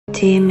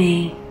Dear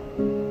me,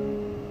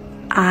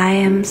 I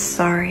am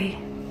sorry.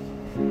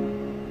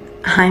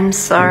 I'm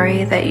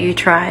sorry that you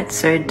tried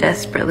so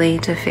desperately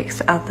to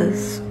fix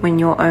others when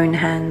your own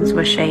hands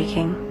were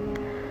shaking.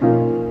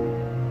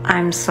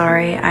 I'm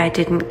sorry I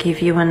didn't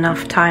give you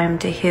enough time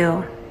to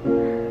heal,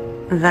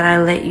 that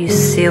I let you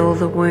seal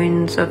the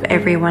wounds of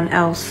everyone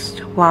else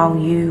while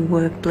you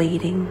were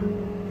bleeding.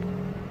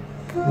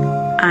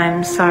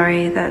 I'm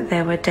sorry that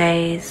there were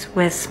days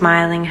where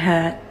smiling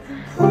hurt,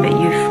 but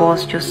you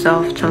forced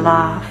yourself to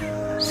laugh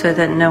so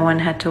that no one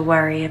had to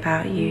worry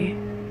about you.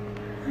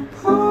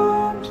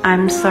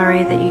 I'm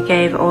sorry that you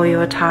gave all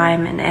your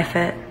time and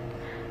effort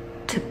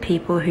to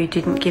people who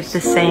didn't give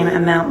the same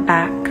amount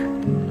back.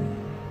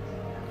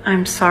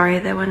 I'm sorry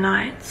there were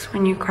nights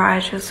when you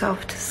cried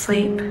yourself to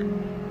sleep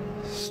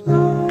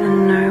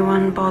and no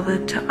one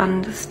bothered to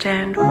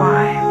understand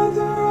why.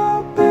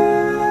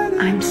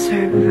 I'm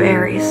so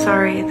very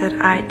sorry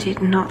that I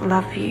did not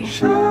love you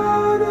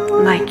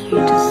like you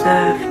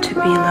deserve to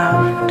be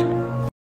loved.